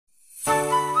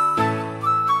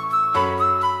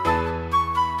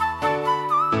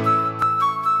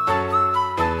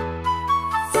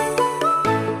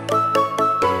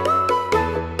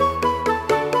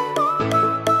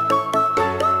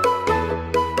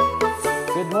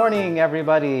morning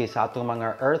everybody sa atong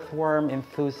mga earthworm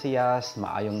enthusiasts.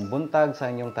 Maayong buntag sa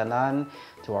inyong tanan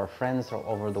to our friends all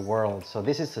over the world. So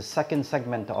this is the second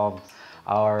segment of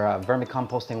our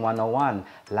Vermicomposting 101.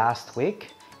 Last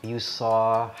week, you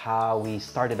saw how we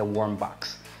started a worm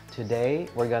box. Today,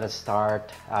 we're gonna start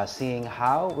seeing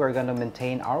how we're gonna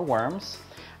maintain our worms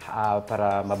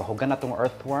para mabahugan natong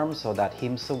earthworms so that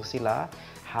himsog sila,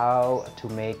 how to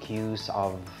make use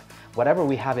of whatever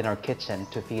we have in our kitchen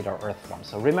to feed our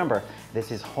earthworms. So remember, this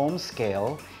is home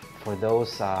scale for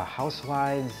those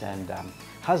housewives and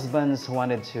husbands who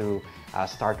wanted to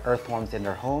start earthworms in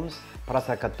their homes. Para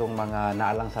sa katong mga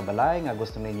naalang sa balay nga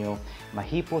gusto ninyo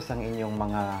mahipos ang inyong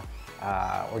mga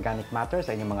organic matter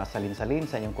sa inyong mga salin-salin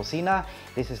sa inyong kusina,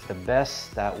 this is the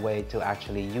best way to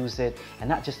actually use it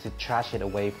and not just to trash it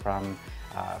away from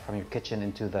your kitchen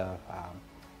into the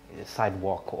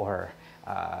sidewalk or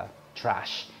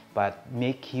trash, but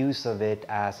make use of it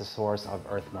as a source of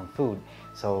earthworm food.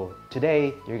 So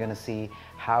today, you're gonna see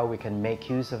how we can make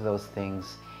use of those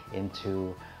things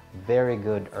into very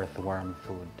good earthworm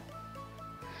food.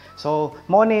 So,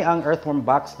 mo ni ang earthworm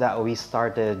box that we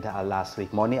started last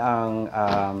week. Mo ni ang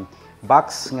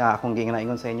box nga akong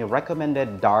ginginaingon sa inyo,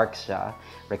 recommended dark siya.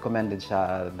 Recommended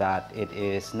siya that it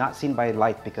is not seen by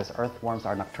light because earthworms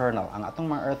are nocturnal. Ang atong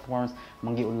mga earthworms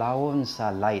manggiulawon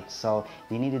sa light. So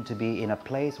they needed to be in a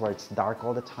place where it's dark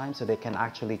all the time so they can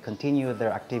actually continue their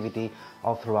activity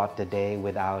all throughout the day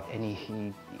without any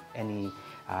heat, any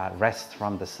rest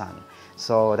from the sun.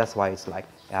 So that's why it's like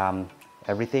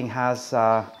everything has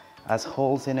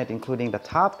holes in it, including the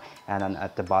top and then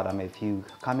at the bottom. If you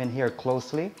come in here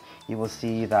closely, you will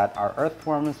see that our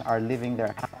earthworms are living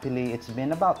there happily. It's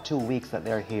been about 2 weeks that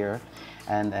they're here,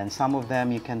 and some of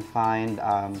them you can find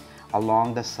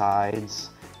along the sides.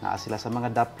 Naa sila sa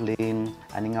mga daplin,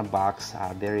 ani nga box,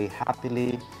 very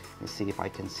happily. Let me see if I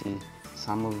can see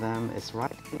some of them. It's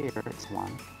right here. It's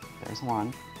one. There's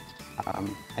one.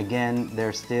 Again,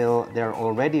 they're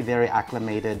already very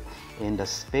acclimated in the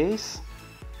space.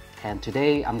 And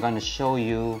today, I'm going to show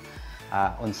you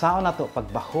unsaon nato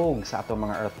pagbahog sa atong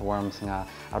mga earthworms nga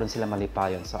aron sila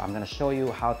malipayon. So I'm going to show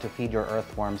you how to feed your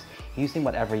earthworms using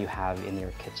whatever you have in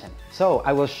your kitchen. So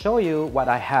I will show you what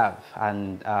I have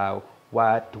and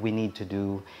what we need to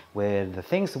do with the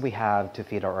things we have to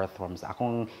feed our earthworms.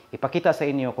 Akong ipakita sa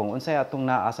inyo kung unsay atong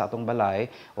naa sa atong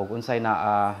balay o unsay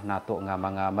naa nato nga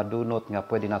mga madunot nga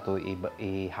pwede nato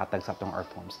ihatag sa atong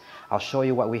earthworms. I'll show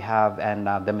you what we have and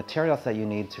the materials that you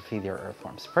need to feed your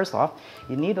earthworms. First off,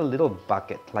 you need a little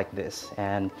bucket like this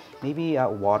and maybe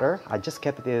water. I just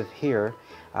kept it here.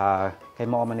 Kay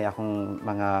mao man ni akong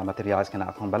mga materials nga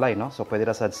na akong balay, no? So pwede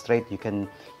ra sad straight. You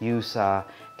can use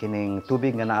kining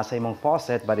tubig nga naa sa imong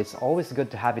faucet, but it's always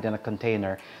good to have it in a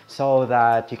container so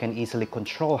that you can easily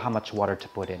control how much water to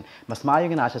put in. Mas maayo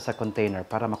nga naa siya sa container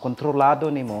para makontrolado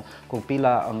nimo kung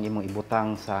pila ang imong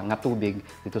ibutang sa nga tubig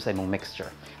dito sa imong mixture.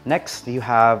 Next,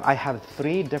 I have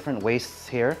 3 different wastes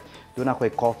here. Doon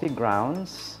ako'y coffee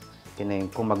grounds. Kining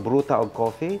kung magbruta og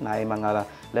coffee, naay mga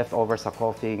leftover sa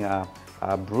coffee nga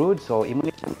brewed. So imo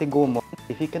ni siyang tigumon.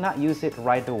 If you cannot use it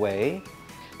right away,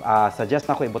 suggest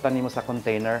na ko ibutan nimo sa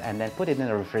container and then put it in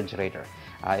the refrigerator.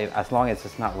 As long as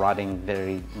it's not rotting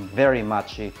very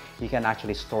much, you can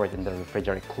actually store it in the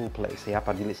refrigerator, cool place. Yeah,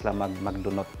 para dili sila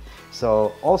magdunot.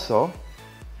 So also,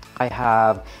 I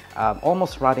have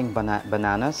almost rotting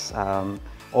bananas,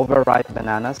 overripe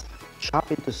bananas,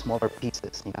 chopped into smaller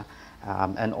pieces. Yeah,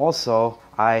 and also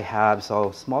I have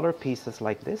smaller pieces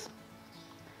like this.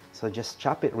 So just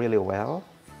chop it really well,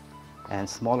 and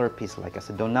smaller pieces like I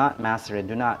said. Do not macer it.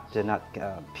 Do not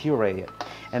puree it.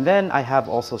 And then I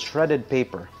have also shredded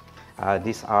paper.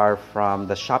 These are from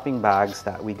the shopping bags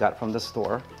that we got from the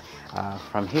store,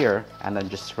 from here, and then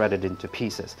just shredded into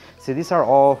pieces. See, these are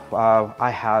all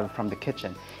I have from the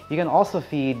kitchen. You can also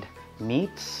feed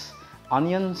meats,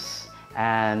 onions,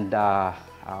 and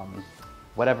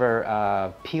whatever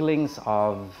peelings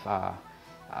of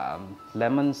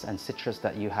lemons and citrus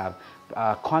that you have.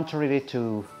 Contrary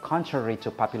to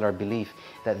popular belief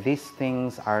that these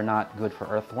things are not good for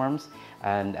earthworms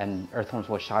and earthworms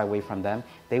will shy away from them,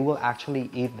 they will actually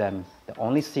eat them. The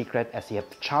only secret is you have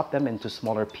to chop them into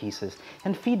smaller pieces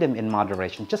and feed them in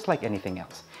moderation, just like anything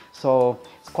else. So,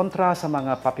 kontra sa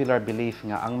mga popular belief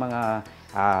nga ang mga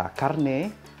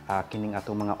karne, kining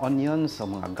atong mga onions o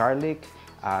mga garlic,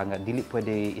 nga dili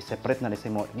pwede i-separate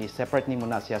nimo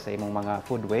na siya sa imong mga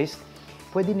food waste.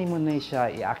 Pwede nimo na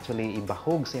siya i-actually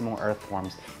ibahog sa imong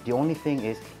earthworms. The only thing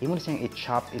is, imo na siyang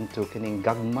i-chop into kining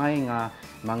gagmay nga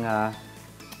mga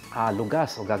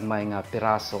lugas o gagmay nga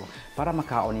piraso para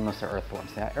makaon nimo sa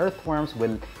earthworms. Now, earthworms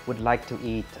would like to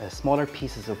eat smaller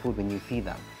pieces of food when you feed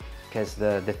them. Because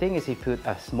the thing is, if you put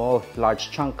a small,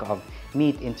 large chunk of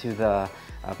meat into the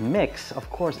mix, of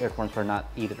course, earthworms will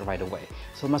not eat it right away.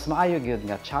 So mas maayo gyud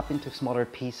nga chop into smaller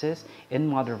pieces in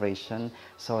moderation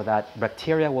so that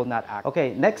bacteria will not act.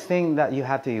 Okay, next thing that you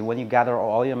have to do when you gather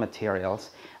all your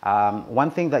materials, one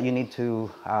thing that you need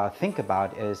to think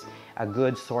about is a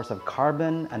good source of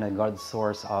carbon and a good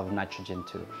source of nitrogen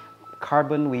too.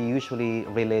 Carbon, we usually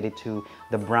relate it to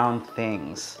the brown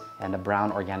things and the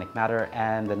brown organic matter,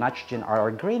 and the nitrogen are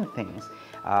our green things,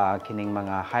 kining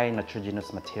mga high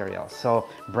nitrogenous materials. So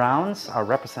browns are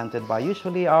represented by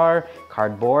usually our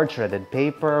cardboard, shredded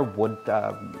paper, wood,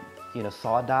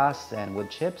 sawdust and wood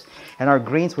chips, and our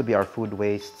greens would be our food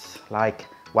wastes like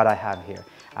what I have here.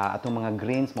 Atong mga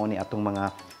greens mo ni atong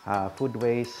mga food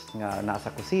waste nga nasa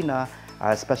kusina,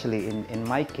 especially in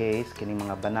my case kining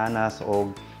mga bananas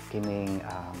o kining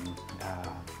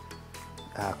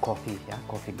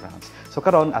coffee grounds. So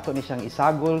karon ato ni siyang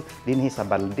isagol dinhi sa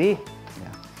balde.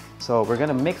 Yeah. So we're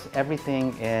gonna mix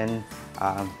everything in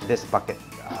this bucket.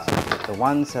 The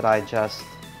ones that I just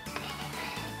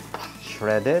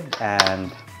shredded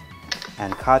and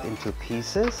cut into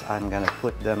pieces, I'm gonna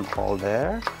put them all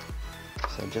there.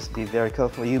 So just be very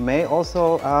careful. You may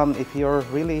also, if you're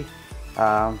really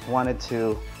wanted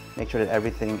to make sure that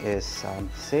everything is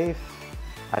safe,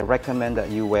 I recommend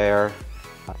that you wear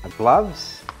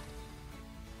gloves.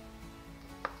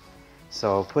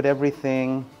 So put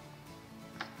everything.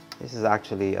 This is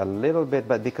actually a little bit,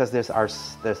 but because there's our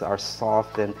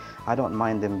soft, and I don't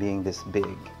mind them being this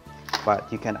big.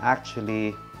 But you can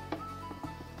actually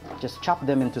just chop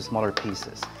them into smaller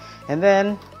pieces. And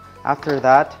then after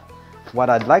that, what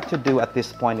I'd like to do at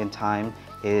this point in time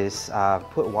is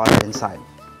put water inside.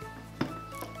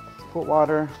 Put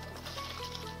water.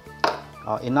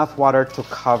 Enough water to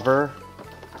cover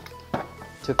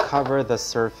the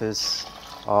surface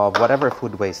of whatever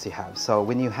food waste you have. So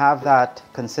when you have that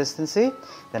consistency,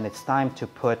 then it's time to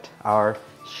put our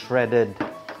shredded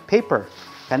paper.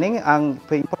 Kaning ang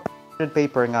shredded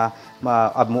paper nga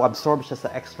mo-absorb siya sa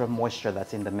extra moisture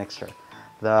that's in the mixture.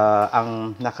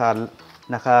 Ang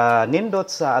naka-nindot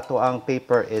sa ato ang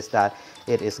paper is that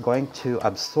it is going to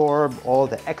absorb all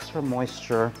the extra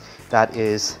moisture that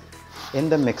is in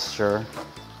the mixture,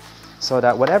 so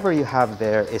that whatever you have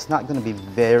there is not going to be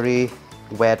very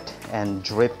wet and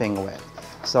dripping wet.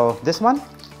 So this one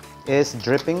is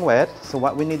dripping wet, so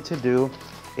what we need to do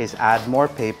is add more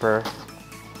paper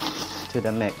to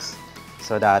the mix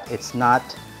so that it's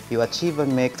not, you achieve a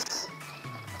mix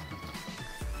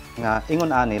nga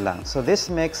ingon ani lang. So this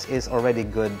mix is already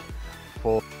good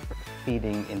for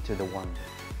feeding into the worm.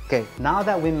 Okay, now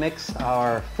that we mixed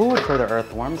our food for the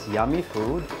earthworms, yummy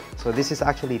food. So this is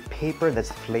actually paper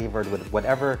that's flavored with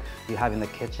whatever you have in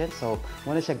the kitchen. So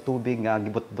muna siya tubig nga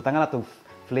butangan natong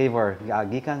flavor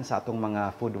gikan sa atong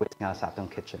mga food waste nga sa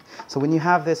atong kitchen. So when you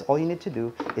have this, all you need to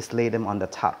do is lay them on the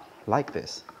top like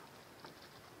this.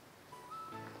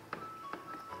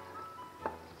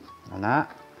 Ana.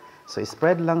 So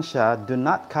spread lang siya. Do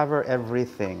not cover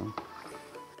everything.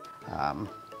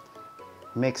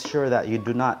 Make sure that you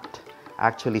do not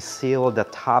actually seal the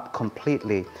top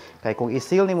completely. Kaya kung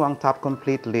i-seal nimo ang top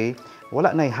completely,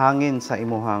 wala na hangin sa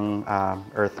imuhang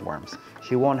earthworms.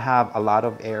 You won't have a lot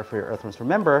of air for your earthworms.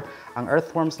 Remember, ang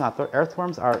earthworms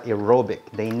are aerobic.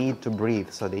 They need to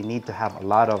breathe, so they need to have a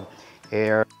lot of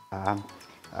air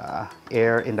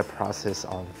in the process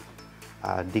of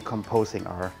decomposing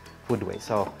our food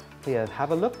waste. So yeah,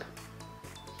 have a look.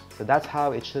 So that's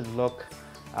how it should look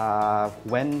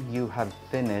when you have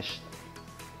finished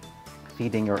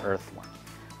feeding your earthworm.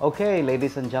 Okay,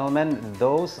 ladies and gentlemen,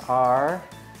 those are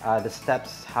the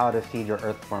steps how to feed your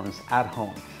earthworms at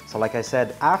home. So like I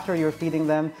said, after you're feeding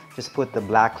them, just put the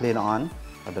black lid on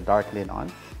or the dark lid on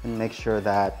and make sure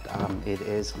that it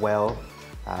is well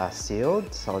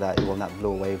sealed so that it will not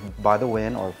blow away by the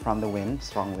wind or from the wind,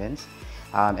 strong winds.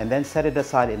 And then set it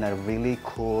aside in a really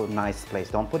cool, nice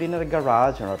place. Don't put it in a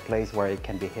garage or a place where it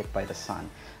can be hit by the sun.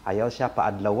 Ayaw siya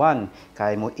paadlawan.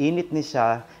 Kaya mo init ni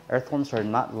siya. Earthworms are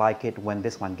not like it when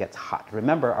this one gets hot.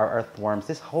 Remember, our earthworms,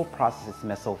 this whole process is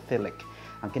mesophilic.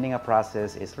 Ang kini nga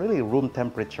process is really room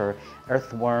temperature.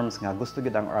 Earthworms nga gusto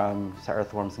gid ang sa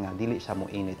earthworms nga dili siya mo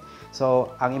init.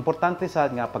 So, ang importante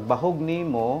sad nga pagbahog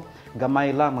nimo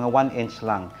gamay lang, mga 1 inch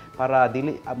lang para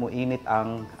dili mo init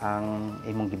ang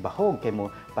imong gibahog kay mo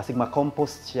basig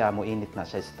ma-compost siya mo init na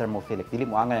siya is thermophilic. Dili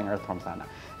mo angay ang earthworm sana.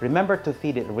 Remember to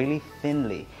feed it really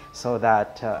thinly so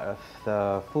that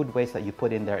the food waste that you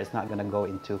put in there is not going to go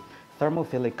into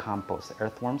thermophilic compost.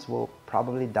 Earthworms will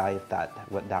probably die if that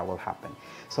will happen.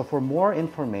 So for more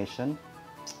information,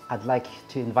 I'd like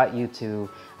to invite you to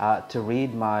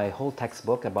read my whole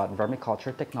textbook about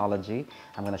vermiculture technology.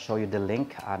 I'm going to show you the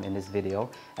link in this video.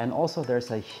 And also there's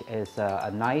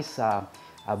a nice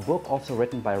a book also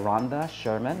written by Rhonda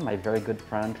Sherman, my very good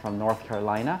friend from North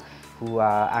Carolina, who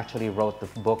actually wrote the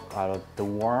book, The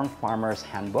Worm Farmer's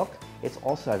Handbook. It's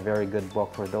also a very good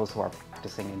book for those who are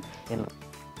practicing in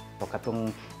so katong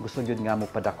gusto gyud nga mo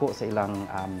padako sa ilang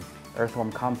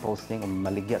earthworm composting o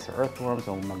maligya sa earthworms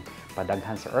o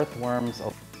magpadaghan sa earthworms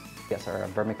o sa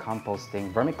vermicompost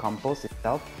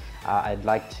itself. I'd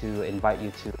like to invite you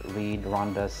to read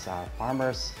Rhonda's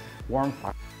Farmer's Worm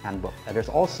Handbook. There's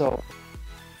also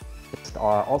it's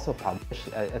also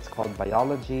published. It's called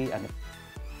Biology and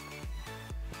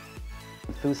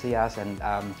Enthusiasts, and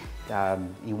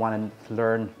you want to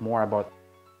learn more about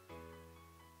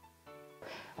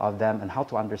of them and how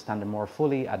to understand them more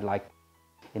fully. I'd like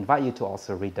to invite you to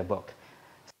also read the book.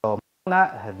 So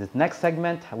the next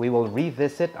segment, we will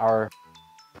revisit our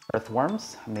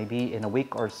earthworms maybe in a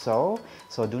week or so.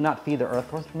 So do not feed the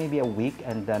earthworms for maybe a week,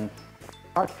 and then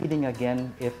start feeding again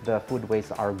if the food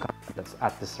waste are gone that's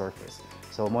at the surface.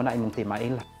 So muna imong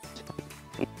timail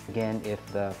again if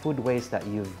the food waste that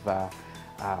you've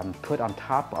put on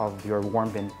top of your worm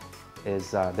bin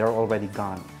is they're already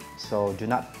gone. So do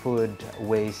not put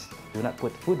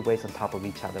food waste on top of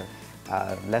each other,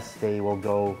 lest they will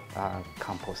go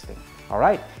composting. All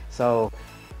right, so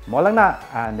mo lang na,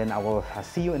 and then I will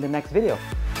see you in the next video.